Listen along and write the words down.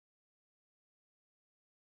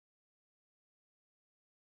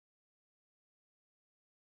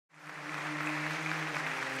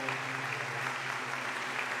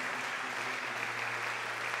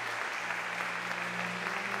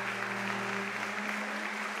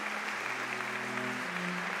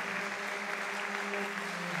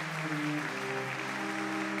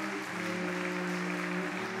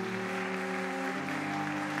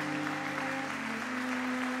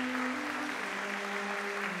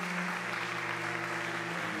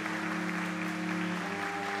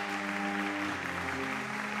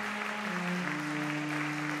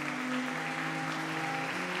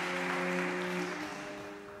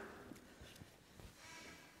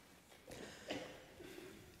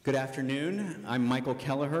Good afternoon. I'm Michael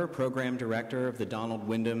Kelleher, Program Director of the Donald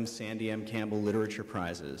Windham Sandy M. Campbell Literature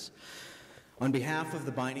Prizes. On behalf of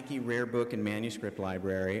the Beinecke Rare Book and Manuscript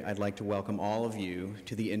Library, I'd like to welcome all of you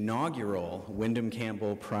to the inaugural Windham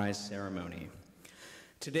Campbell Prize ceremony.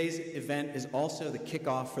 Today's event is also the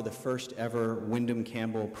kickoff for the first ever Windham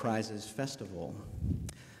Campbell Prizes Festival.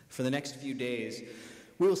 For the next few days,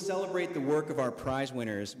 we will celebrate the work of our prize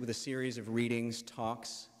winners with a series of readings,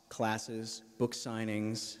 talks, classes, book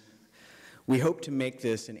signings. We hope to make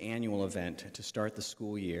this an annual event to start the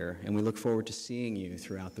school year, and we look forward to seeing you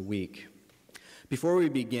throughout the week. Before we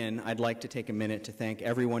begin, I'd like to take a minute to thank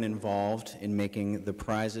everyone involved in making the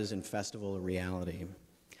prizes and festival a reality.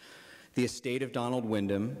 The estate of Donald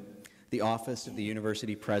Windham, the Office of the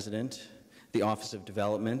University President, the Office of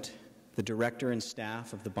Development, the Director and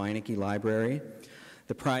staff of the Beinecke Library,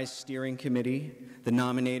 the Prize Steering Committee, the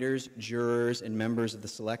nominators, jurors, and members of the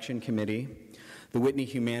Selection Committee, the Whitney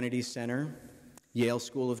Humanities Center, Yale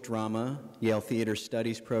School of Drama, Yale Theater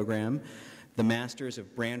Studies Program, the Masters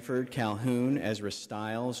of Branford, Calhoun, Ezra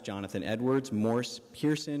Stiles, Jonathan Edwards, Morse,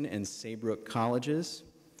 Pearson, and Saybrook Colleges,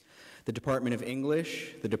 the Department of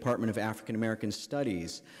English, the Department of African American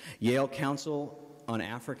Studies, Yale Council on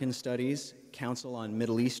African Studies, Council on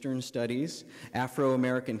Middle Eastern Studies,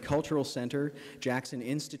 Afro-American Cultural Center, Jackson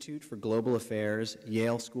Institute for Global Affairs,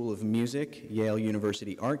 Yale School of Music, Yale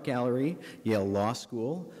University Art Gallery, Yale Law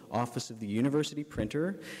School, Office of the University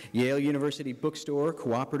Printer, Yale University Bookstore,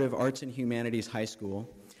 Cooperative Arts and Humanities High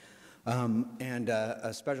School, and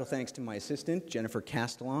a special thanks to my assistant, Jennifer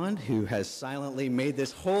Castellon, who has silently made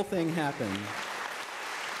this whole thing happen.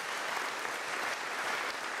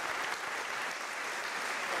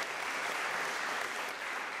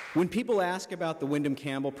 When people ask about the Windham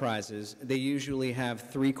Campbell Prizes, they usually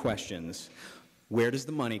have three questions. Where does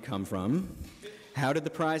the money come from? How did the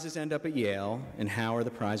prizes end up at Yale? And how are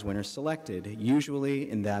the prize winners selected?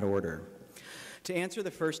 Usually in that order. To answer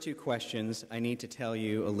the first two questions, I need to tell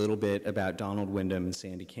you a little bit about Donald Windham and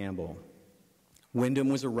Sandy Campbell. Windham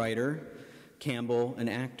was a writer, Campbell an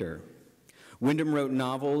actor. Windham wrote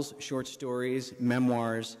novels, short stories,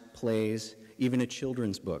 memoirs, plays, even a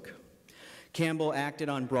children's book. Campbell acted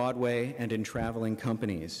on Broadway and in traveling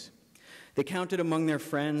companies. They counted among their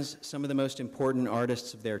friends some of the most important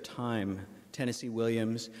artists of their time: Tennessee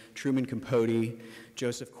Williams, Truman Capote,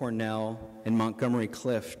 Joseph Cornell, and Montgomery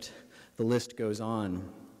Clift. The list goes on.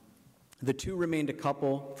 The two remained a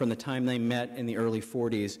couple from the time they met in the early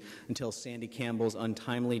 40s until Sandy Campbell's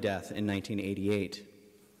untimely death in 1988.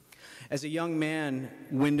 As a young man,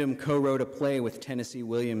 Windham co-wrote a play with Tennessee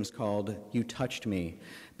Williams called You Touched Me,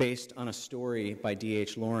 based on a story by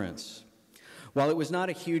D.H. Lawrence. While it was not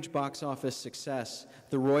a huge box office success,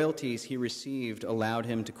 the royalties he received allowed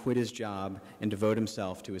him to quit his job and devote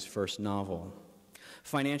himself to his first novel.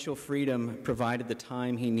 Financial freedom provided the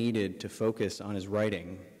time he needed to focus on his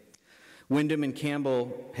writing. Windham and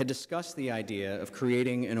Campbell had discussed the idea of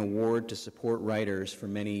creating an award to support writers for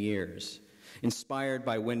many years, inspired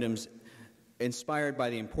by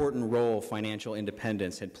the important role financial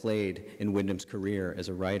independence had played in Windham's career as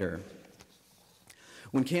a writer.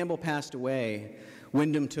 When Campbell passed away,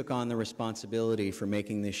 Windham took on the responsibility for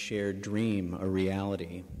making this shared dream a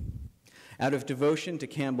reality. Out of devotion to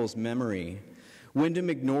Campbell's memory, Windham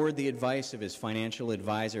ignored the advice of his financial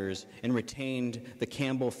advisors and retained the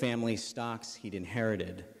Campbell family stocks he'd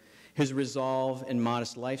inherited. His resolve and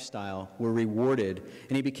modest lifestyle were rewarded,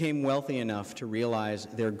 and he became wealthy enough to realize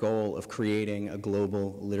their goal of creating a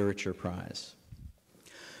global literature prize.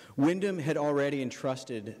 Windham had already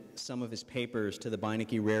entrusted some of his papers to the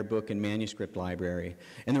Beinecke Rare Book and Manuscript Library,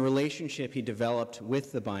 and the relationship he developed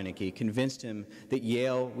with the Beinecke convinced him that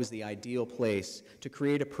Yale was the ideal place to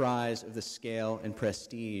create a prize of the scale and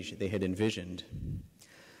prestige they had envisioned.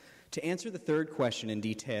 To answer the third question in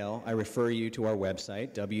detail, I refer you to our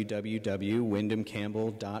website,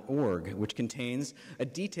 www.windhamcampbell.org, which contains a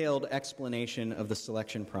detailed explanation of the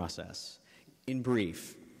selection process. In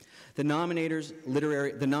brief, the nominators,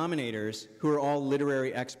 who are all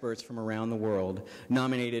literary experts from around the world,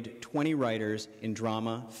 nominated 20 writers in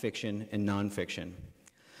drama, fiction, and nonfiction.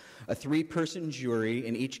 A 3-person jury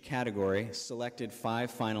in each category selected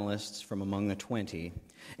 5 finalists from among the 20.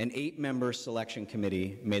 An 8-member selection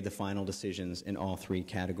committee made the final decisions in all 3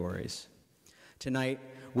 categories. Tonight,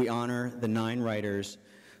 we honor the 9 writers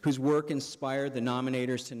whose work inspired the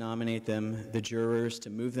nominators to nominate them, the jurors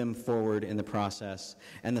to move them forward in the process,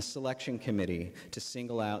 and the selection committee to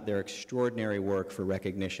single out their extraordinary work for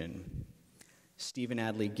recognition. Stephen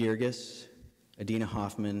Adly Guirgis, Adina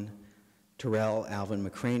Hoffman, Tarell Alvin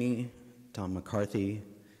McCraney, Tom McCarthy,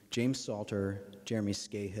 James Salter, Jeremy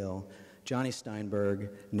Scahill, Jonny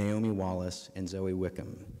Steinberg, Naomi Wallace, and ZoÄ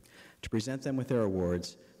Wicomb. To present them with their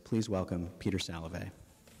awards, please welcome Peter Salovey.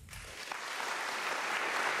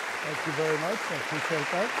 Thank you very much. I appreciate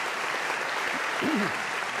that.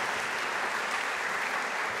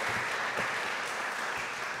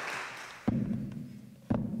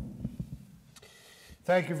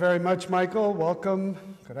 Thank you very much, Michael. Welcome.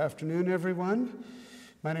 Good afternoon, everyone.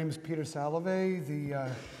 My name is Peter Salovey,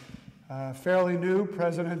 the fairly new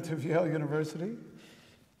president of Yale University.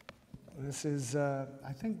 This is, I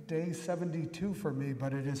think, day 72 for me,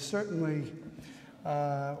 but it is certainly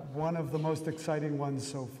one of the most exciting ones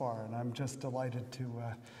so far, and I'm just delighted to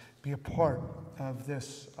be a part of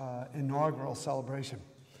this inaugural celebration.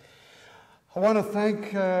 I want to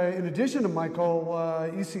thank, in addition to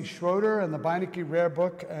Michael, E.C. Schroeder and the Beinecke Rare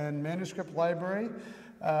Book and Manuscript Library,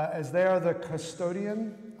 as they are the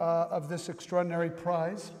custodian of this extraordinary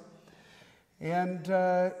prize. And,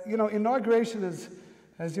 you know, inauguration is,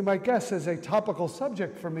 as you might guess, is a topical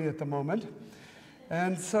subject for me at the moment.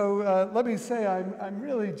 And so let me say I'm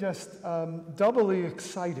really just doubly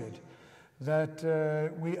excited that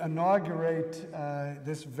we inaugurate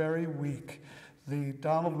this very week the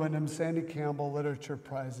Donald Windham, Sandy Campbell Literature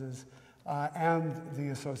Prizes and the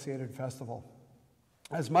associated festival.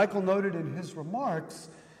 As Michael noted in his remarks,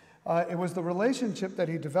 it was the relationship that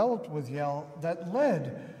he developed with Yale that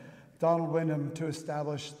led Donald Windham to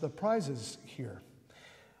establish the prizes here.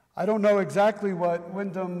 I don't know exactly what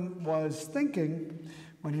Windham was thinking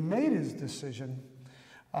when he made his decision,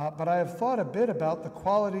 but I have thought a bit about the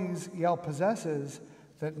qualities Yale possesses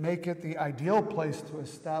that make it the ideal place to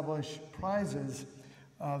establish prizes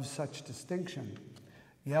of such distinction.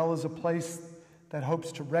 Yale is a place that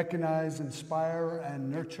hopes to recognize, inspire,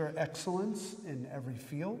 and nurture excellence in every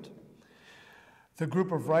field. The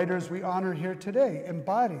group of writers we honor here today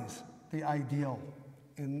embodies the ideal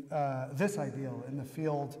in this ideal in the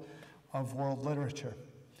field of world literature.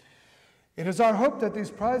 It is our hope that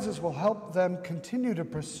these prizes will help them continue to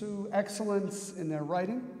pursue excellence in their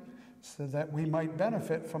writing so that we might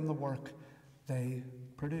benefit from the work they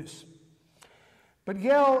produce. But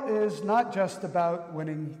Yale is not just about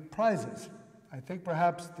winning prizes. I think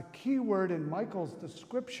perhaps the key word in Michael's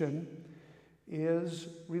description is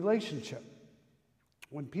relationship.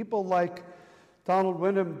 When people like Donald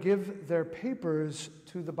Windham give their papers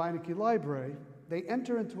to the Beinecke Library, they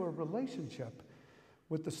enter into a relationship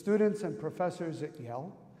with the students and professors at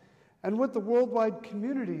Yale and with the worldwide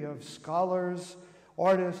community of scholars,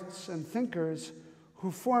 artists, and thinkers who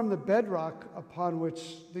form the bedrock upon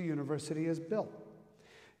which the university is built.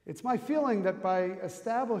 It's my feeling that by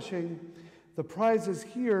establishing the prizes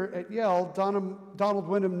here at Yale, Donald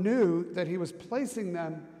Windham knew that he was placing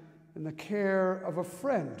them in the care of a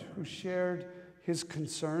friend who shared his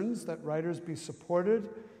concerns that writers be supported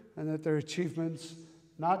and that their achievements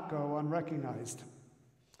not go unrecognized.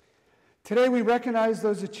 Today we recognize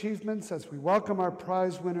those achievements as we welcome our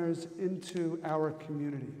prize winners into our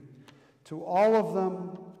community. To all of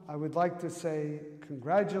them, I would like to say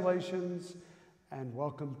congratulations and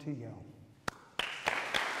welcome to Yale.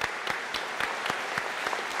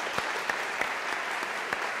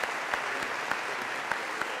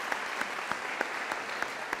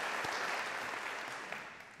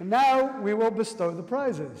 And now we will bestow the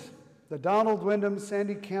prizes. The Donald Windham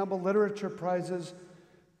Sandy Campbell Literature Prizes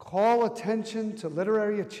call attention to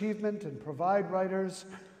literary achievement and provide writers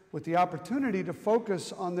with the opportunity to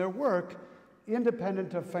focus on their work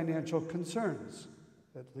independent of financial concerns,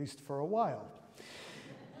 at least for a while.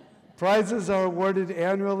 Prizes are awarded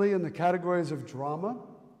annually in the categories of drama,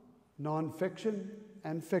 nonfiction,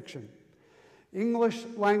 and fiction. English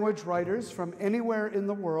language writers from anywhere in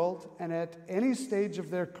the world and at any stage of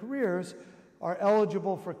their careers are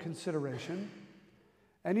eligible for consideration,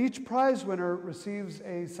 and each prize winner receives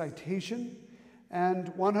a citation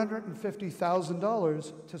and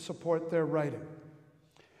 $150,000 to support their writing.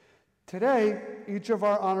 Today, each of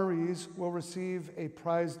our honorees will receive a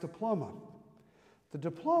prize diploma. The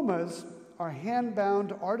diplomas are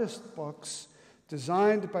hand-bound artist books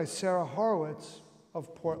designed by Sarah Horowitz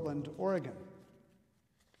of Portland, Oregon.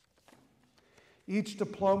 Each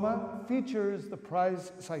diploma features the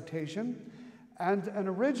prize citation and an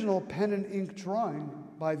original pen and ink drawing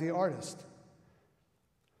by the artist.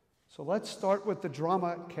 So let's start with the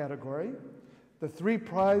drama category. The three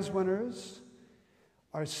prize winners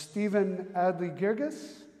are Stephen Adly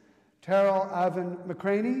Guirgis, Tarell Alvin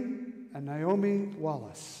McCraney, and Naomi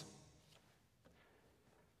Wallace.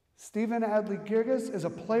 Stephen Adly Guirgis is a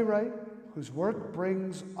playwright whose work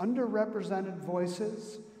brings underrepresented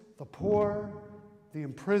voices, the poor, the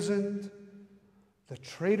imprisoned, the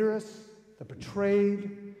traitorous, the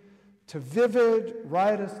betrayed, to vivid,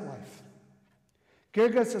 riotous life.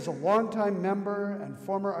 Guirgis is a longtime member and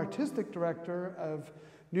former artistic director of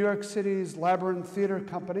New York City's Labyrinth Theater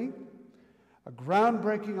Company, a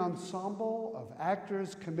groundbreaking ensemble of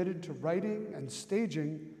actors committed to writing and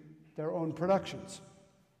staging their own productions.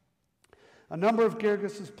 A number of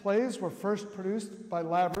Guirgis's plays were first produced by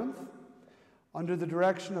Labyrinth under the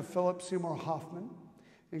direction of Philip Seymour Hoffman,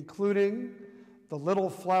 including The Little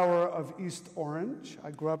Flower of East Orange.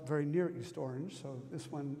 I grew up very near East Orange, so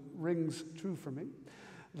this one rings true for me.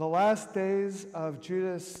 The Last Days of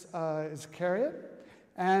Judas Iscariot,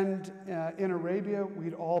 and In Arabia,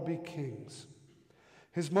 We'd All Be Kings.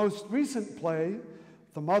 His most recent play,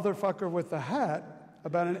 The Motherfucker with the Hat,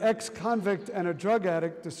 about an ex-convict and a drug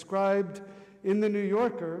addict, described in The New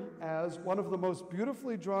Yorker as one of the most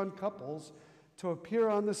beautifully drawn couples to appear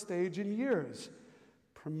on the stage in years,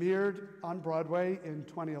 premiered on Broadway in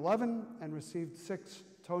 2011 and received 6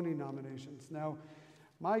 Tony nominations. Now,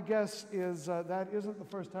 my guess is that isn't the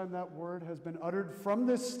first time that word has been uttered from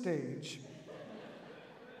this stage,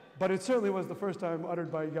 but it certainly was the first time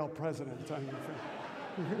uttered by a Yale president. I'm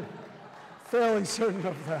fairly certain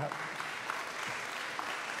of that.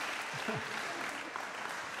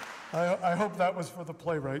 I hope that was for the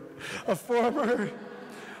playwright.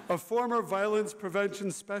 A former violence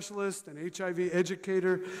prevention specialist and HIV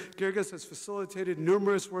educator, Guirgis has facilitated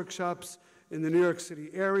numerous workshops in the New York City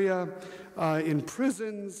area, in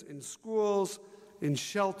prisons, in schools, in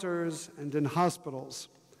shelters, and in hospitals.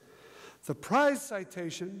 The prize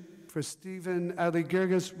citation for Stephen Adly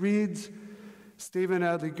Guirgis reads, Stephen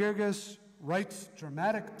Adly Guirgis writes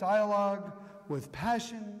dramatic dialogue with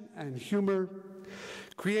passion and humor,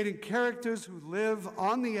 creating characters who live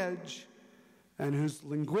on the edge and whose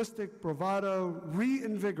linguistic bravado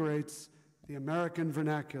reinvigorates the American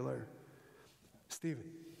vernacular.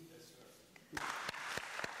 Stephen. Yes, thank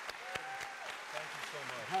you so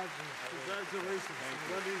much. Congratulations.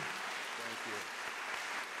 Thank you. Thank you.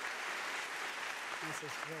 This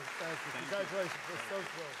is great. Thank you. Congratulations. We're so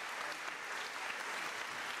thrilled.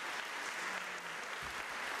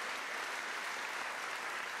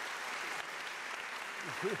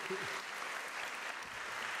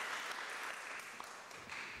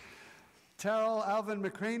 Tarell Alvin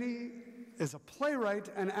McCraney is a playwright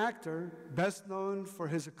and actor, best known for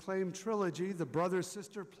his acclaimed trilogy, The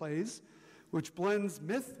Brother-Sister Plays, which blends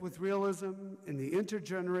myth with realism in the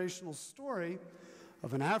intergenerational story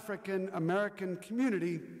of an African-American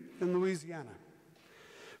community in Louisiana.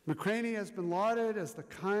 McCraney has been lauded as the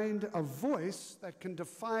kind of voice that can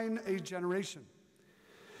define a generation.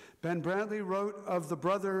 Ben Brantley wrote of the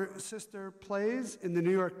Brother-Sister Plays in the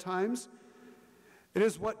New York Times, "It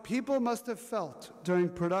is what people must have felt during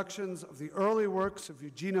productions of the early works of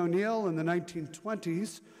Eugene O'Neill in the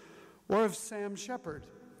 1920s or of Sam Shepard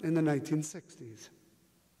in the 1960s.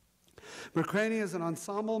 McCraney is an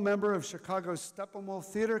ensemble member of Chicago's Steppenwolf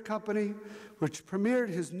Theater Company, which premiered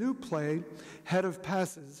his new play, Head of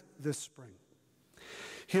Passes, this spring.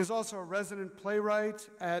 He is also a resident playwright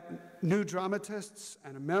at New Dramatists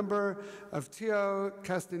and a member of Tio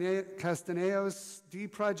Castaneo's D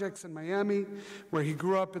Projects in Miami, where he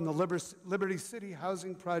grew up in the Liberty City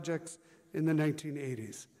housing projects in the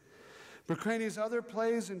 1980s. McCraney's other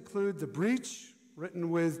plays include The Breach, written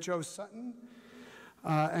with Joe Sutton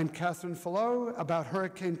and Catherine Fallot, about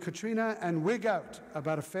Hurricane Katrina, and Wig Out,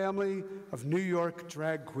 about a family of New York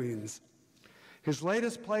drag queens. His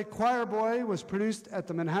latest play, Choir Boy, was produced at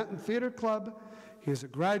the Manhattan Theater Club. He is a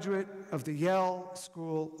graduate of the Yale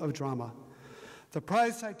School of Drama. The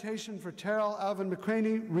prize citation for Tarell Alvin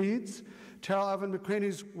McCraney reads, Tarell Alvin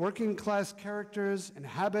McCraney's working class characters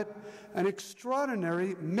inhabit an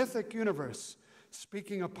extraordinary mythic universe,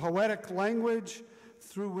 speaking a poetic language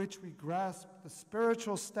through which we grasp the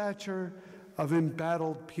spiritual stature of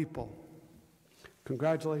embattled people.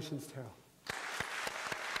 Congratulations, Tarell.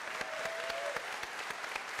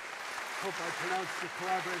 Hope I pronounced the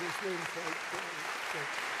collaborator's name correctly.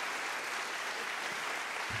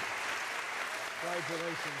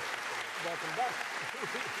 Congratulations. Welcome back.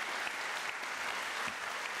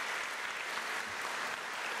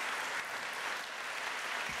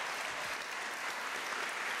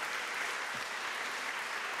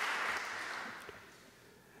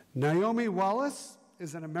 Naomi Wallace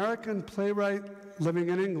is an American playwright living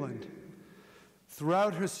in England.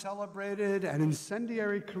 Throughout her celebrated and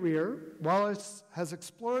incendiary career, Wallace has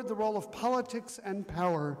explored the role of politics and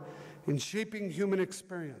power in shaping human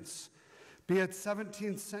experience, be it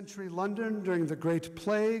 17th century London during the Great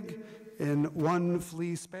Plague in One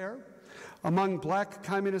Flea Spare, among black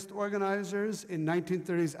communist organizers in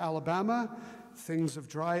 1930s Alabama, Things of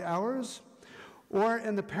Dry Hours, or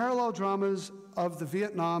in the parallel dramas of the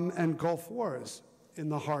Vietnam and Gulf Wars in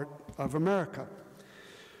the heart of America.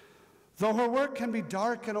 Though her work can be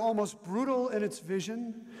dark and almost brutal in its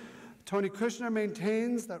vision, Tony Kushner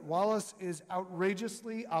maintains that Wallace is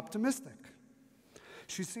outrageously optimistic.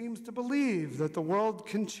 She seems to believe that the world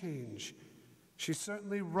can change. She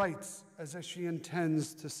certainly writes as if she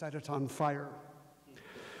intends to set it on fire.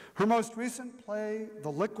 Her most recent play,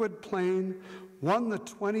 The Liquid Plain, won the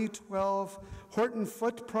 2012 Horton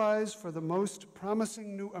Foote Prize for the most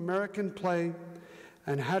promising new American play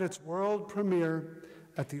and had its world premiere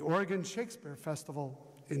at the Oregon Shakespeare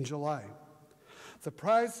Festival in July. The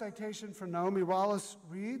prize citation for Naomi Wallace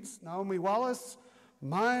reads, Naomi Wallace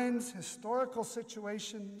minds historical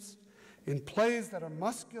situations in plays that are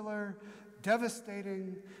muscular,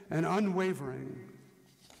 devastating, and unwavering.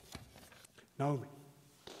 Naomi.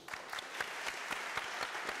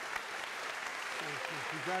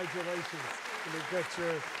 Congratulations. Let me get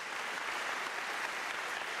your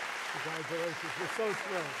congratulations. We're so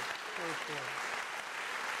thrilled. So thrilled.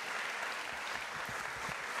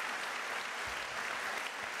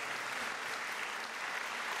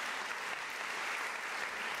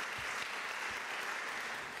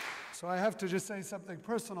 So I have to just say something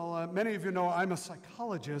personal. Many of you know I'm a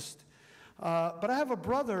psychologist, but I have a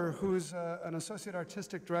brother who's an associate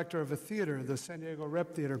artistic director of a theater, the San Diego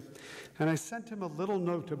Rep Theater, and I sent him a little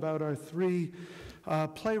note about our three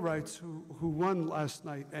playwrights who won last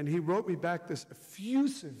night, and he wrote me back this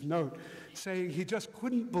effusive note saying he just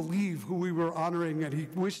couldn't believe who we were honoring, and he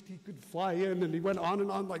wished he could fly in, and he went on and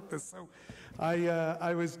on like this. So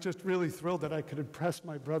I was just really thrilled that I could impress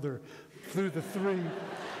my brother through the three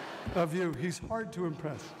of you. He's hard to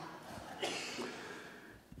impress.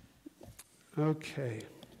 Okay.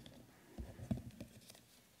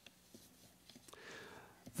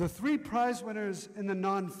 The three prize winners in the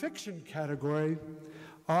nonfiction category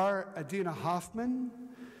are Adina Hoffman,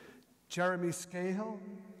 Jeremy Scahill,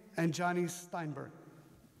 and Jonny Steinberg.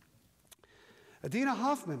 Adina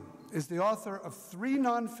Hoffman is the author of 3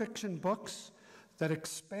 nonfiction books that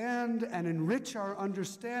expand and enrich our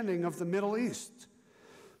understanding of the Middle East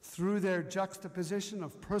through their juxtaposition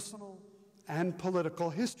of personal and political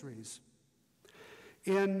histories.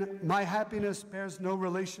 In My Happiness Bears No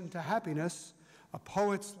Relation to Happiness, A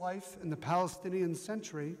Poet's Life in the Palestinian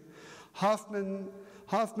Century,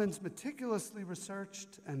 Hoffman's meticulously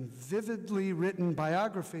researched and vividly written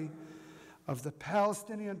biography of the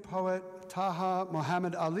Palestinian poet Taha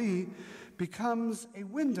Muhammad Ali becomes a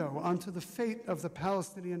window onto the fate of the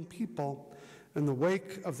Palestinian people in the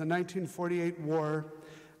wake of the 1948 war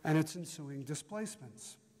and its ensuing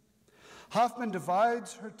displacements. Hoffman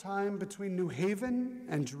divides her time between New Haven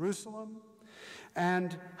and Jerusalem,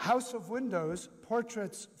 and House of Windows,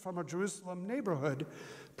 Portraits from a Jerusalem Neighborhood,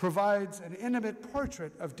 provides an intimate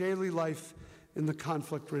portrait of daily life in the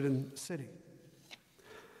conflict-ridden city.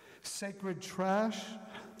 Sacred Trash,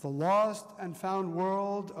 The Lost and Found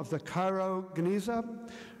World of the Cairo Geniza,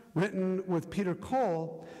 written with Peter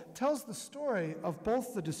Cole, tells the story of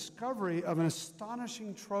both the discovery of an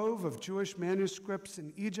astonishing trove of Jewish manuscripts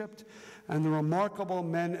in Egypt and the remarkable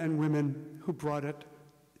men and women who brought it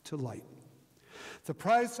to light. The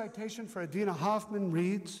prize citation for Adina Hoffman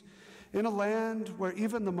reads, in a land where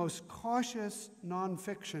even the most cautious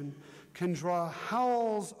nonfiction can draw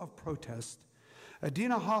howls of protest,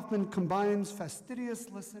 Adina Hoffman combines fastidious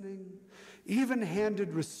listening,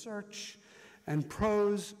 even-handed research, and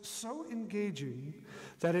prose so engaging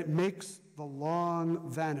that it makes the long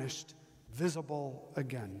vanished visible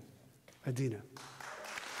again. Adina.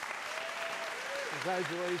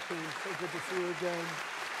 Congratulations. So good to see you again.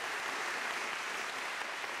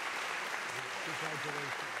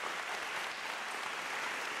 Congratulations.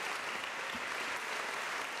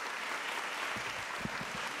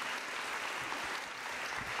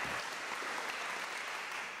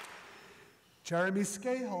 Jeremy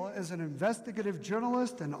Scahill is an investigative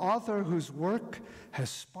journalist and author whose work has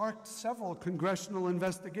sparked several congressional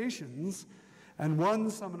investigations and won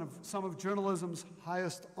some of journalism's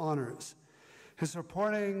highest honors. His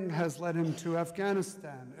reporting has led him to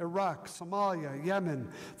Afghanistan, Iraq, Somalia, Yemen,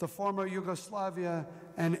 the former Yugoslavia,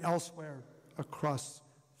 and elsewhere across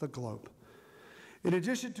the globe. In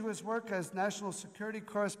addition to his work as national security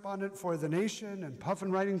correspondent for The Nation and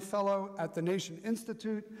Puffin Writing Fellow at the Nation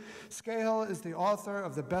Institute, Scahill is the author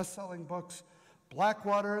of the best-selling books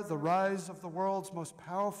Blackwater, The Rise of the World's Most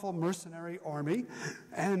Powerful Mercenary Army,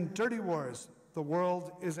 and Dirty Wars, The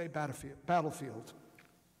World is a Battlefield.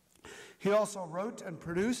 He also wrote and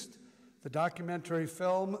produced the documentary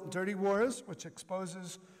film Dirty Wars, which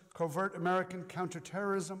exposes covert American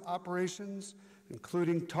counterterrorism operations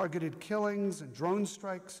including targeted killings and drone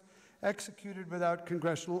strikes executed without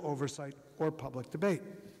congressional oversight or public debate.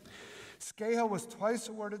 Scahill was twice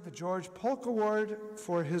awarded the George Polk Award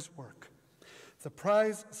for his work. The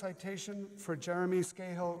prize citation for Jeremy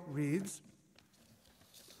Scahill reads,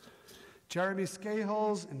 Jeremy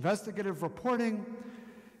Scahill's investigative reporting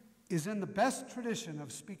is in the best tradition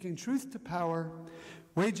of speaking truth to power,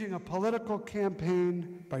 waging a political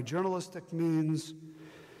campaign by journalistic means,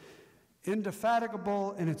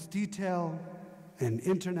 indefatigable in its detail, and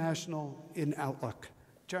international in outlook.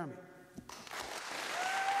 Jeremy.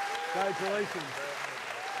 Congratulations.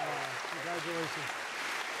 Congratulations.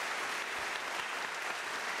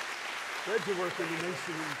 Read your work in the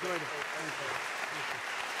nation and enjoyed it. Thank you. Thank you.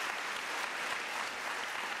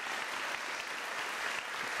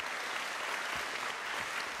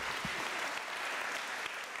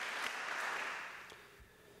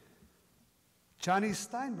 Jonny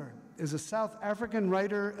Steinberg is a South African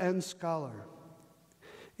writer and scholar.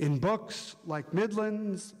 In books like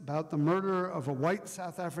Midlands, about the murder of a white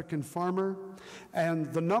South African farmer,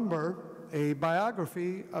 and The Number, a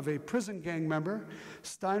biography of a prison gang member,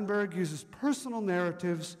 Steinberg uses personal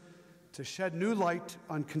narratives to shed new light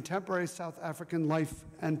on contemporary South African life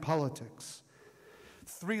and politics.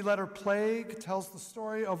 Three-Letter Plague tells the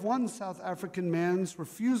story of one South African man's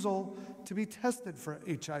refusal to be tested for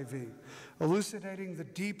HIV, elucidating the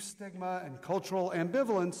deep stigma and cultural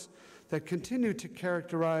ambivalence that continue to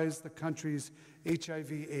characterize the country's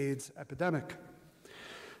HIV/AIDS epidemic.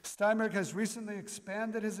 Steinberg has recently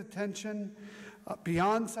expanded his attention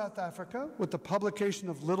beyond South Africa with the publication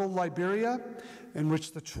of Little Liberia, in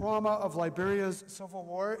which the trauma of Liberia's civil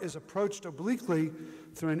war is approached obliquely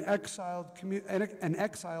through an exiled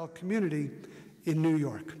community in New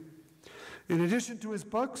York. In addition to his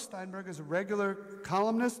books, Steinberg is a regular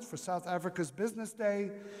columnist for South Africa's Business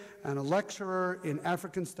Day and a lecturer in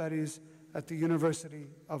African Studies at the University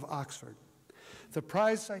of Oxford. The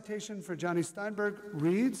prize citation for Jonny Steinberg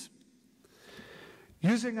reads,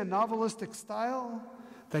 using a novelistic style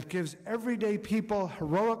that gives everyday people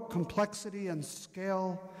heroic complexity and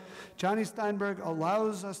scale, Jonny Steinberg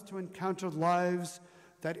allows us to encounter lives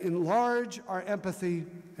that enlarge our empathy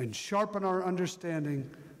and sharpen our understanding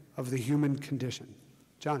of the human condition.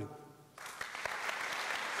 Jonny.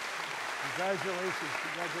 Congratulations.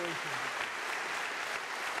 Congratulations.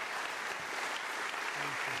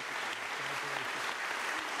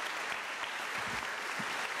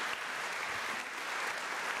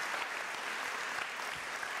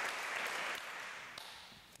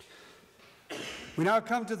 We now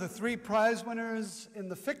come to the three prize winners in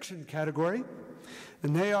the fiction category,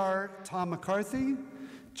 and they are Tom McCarthy,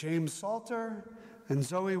 James Salter, and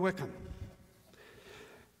ZoÄ Wicomb.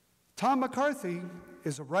 Tom McCarthy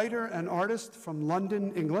is a writer and artist from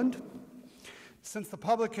London, England. Since the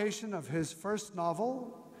publication of his first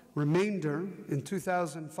novel, Remainder, in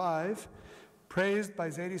 2005, praised by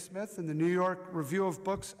Zadie Smith in the New York Review of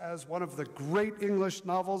Books as one of the great English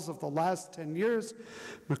novels of the last 10 years,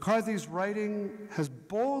 McCarthy's writing has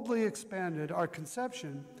boldly expanded our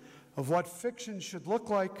conception of what fiction should look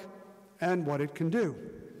like and what it can do.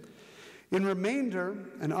 In Remainder,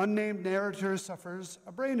 an unnamed narrator suffers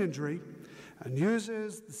a brain injury and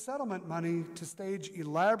uses the settlement money to stage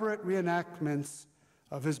elaborate reenactments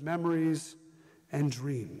of his memories and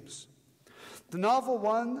dreams. The novel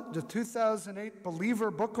won the 2008 Believer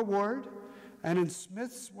Book Award, and in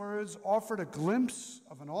Smith's words, offered a glimpse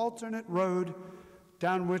of an alternate road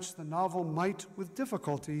down which the novel might, with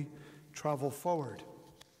difficulty, travel forward.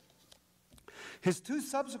 His two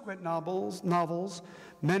subsequent novels,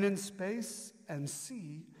 Men in Space and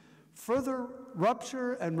Sea, further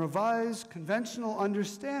rupture and revise conventional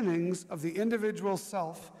understandings of the individual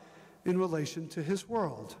self in relation to his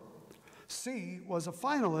world. Sea was a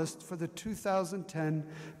finalist for the 2010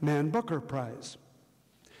 Man Booker Prize.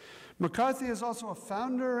 McCarthy is also a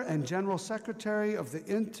founder and general secretary of the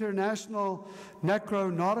International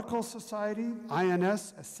Necronautical Society,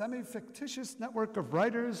 INS, a semi-fictitious network of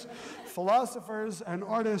writers, philosophers, and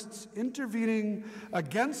artists intervening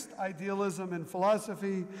against idealism in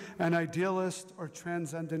philosophy and idealist or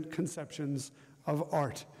transcendent conceptions of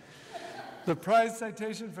art. The prize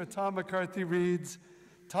citation for Tom McCarthy reads,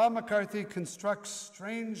 Tom McCarthy constructs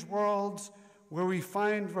strange worlds where we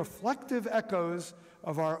find reflective echoes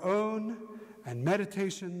of our own and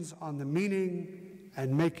meditations on the meaning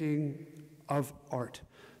and making of art.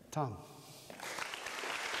 Tom.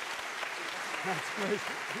 That's great.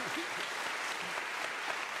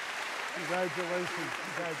 Congratulations.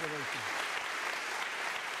 Congratulations.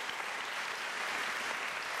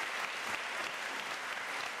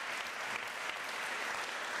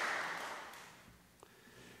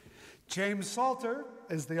 James Salter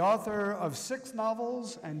is the author of 6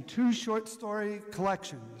 novels and 2 short story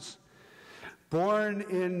collections. Born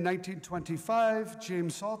in 1925,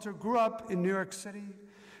 James Salter grew up in New York City,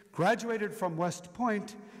 graduated from West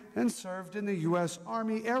Point, and served in the U.S.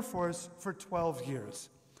 Army Air Force for 12 years.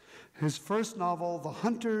 His first novel, The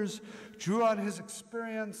Hunters, drew on his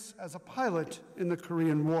experience as a pilot in the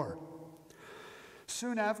Korean War.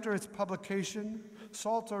 Soon after its publication,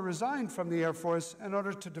 Salter resigned from the Air Force in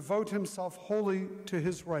order to devote himself wholly to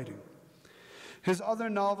his writing. His other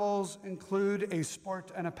novels include A Sport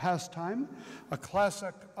and a Pastime, a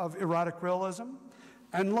classic of erotic realism,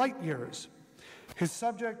 and Light Years. His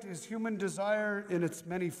subject is human desire in its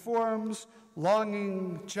many forms: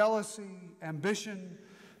 longing, jealousy, ambition,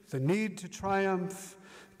 the need to triumph,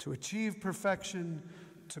 to achieve perfection,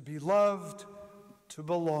 to be loved, to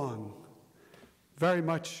belong. Very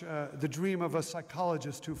much the dream of a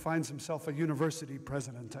psychologist who finds himself a university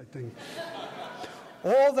president, I think.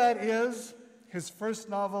 All That Is, his first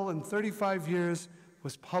novel in 35 years,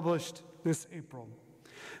 was published this April.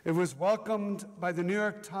 It was welcomed by the New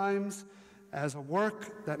York Times as a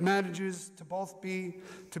work that manages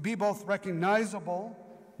to be both recognizable,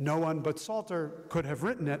 no one but Salter could have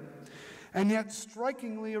written it, and yet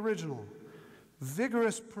strikingly original,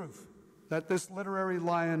 vigorous proof that this literary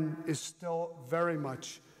lion is still very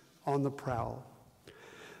much on the prowl.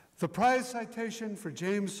 The prize citation for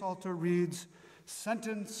James Salter reads,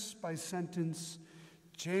 sentence by sentence,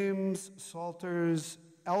 James Salter's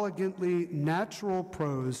elegantly natural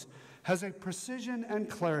prose has a precision and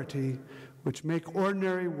clarity which make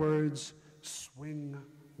ordinary words swing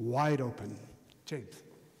wide open. James.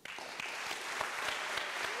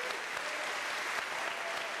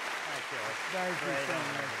 Thank you so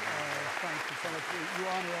much. Thank you so much. You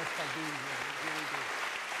honor us by being here. You really do.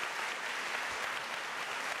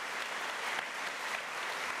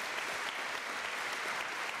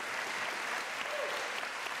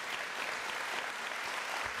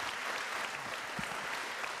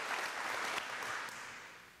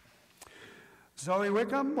 ZoÄ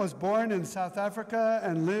Wicomb was born in South Africa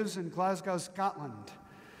and lives in Glasgow, Scotland.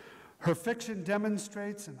 Her fiction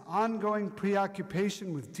demonstrates an ongoing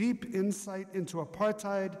preoccupation with deep insight into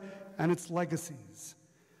apartheid and its legacies.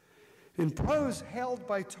 In prose hailed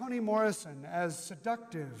by Toni Morrison as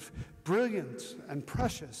seductive, brilliant, and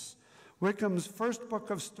precious, Wicomb's first book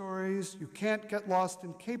of stories, You Can't Get Lost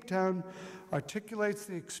in Cape Town, articulates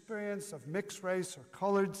the experience of mixed race or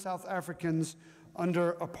colored South Africans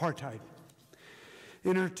under apartheid.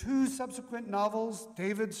 In her 2 subsequent novels,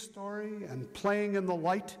 David's Story and Playing in the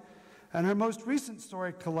Light, and her most recent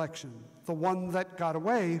story collection, The One That Got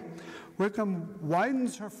Away, Wicomb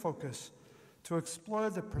widens her focus to explore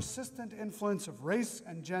the persistent influence of race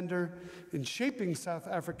and gender in shaping South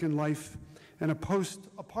African life in a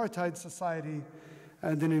post-apartheid society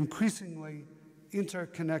and an increasingly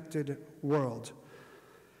interconnected world.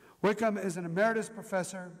 Wicomb is an emeritus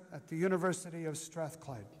professor at the University of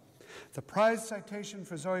Strathclyde. The prize citation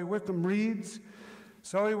for ZoÄ Wicomb reads,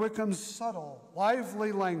 ZoÄ Wicomb's subtle,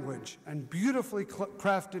 lively language and beautifully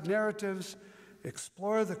crafted narratives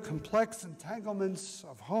explore the complex entanglements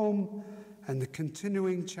of home and the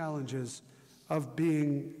continuing challenges of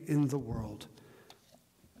being in the world.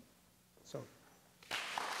 So,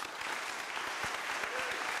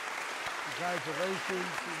 congratulations.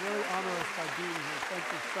 You really honor us by being here. Thank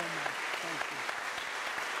you so much. Thank you.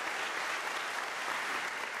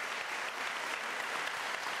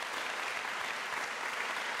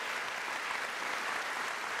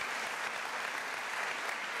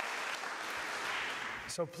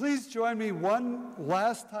 So please join me one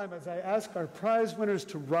last time as I ask our prize winners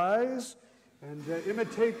to rise and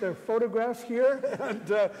imitate their photograph here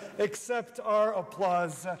and accept our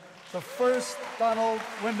applause. The first Donald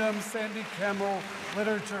Windham Campbell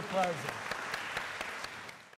Literature Prizes.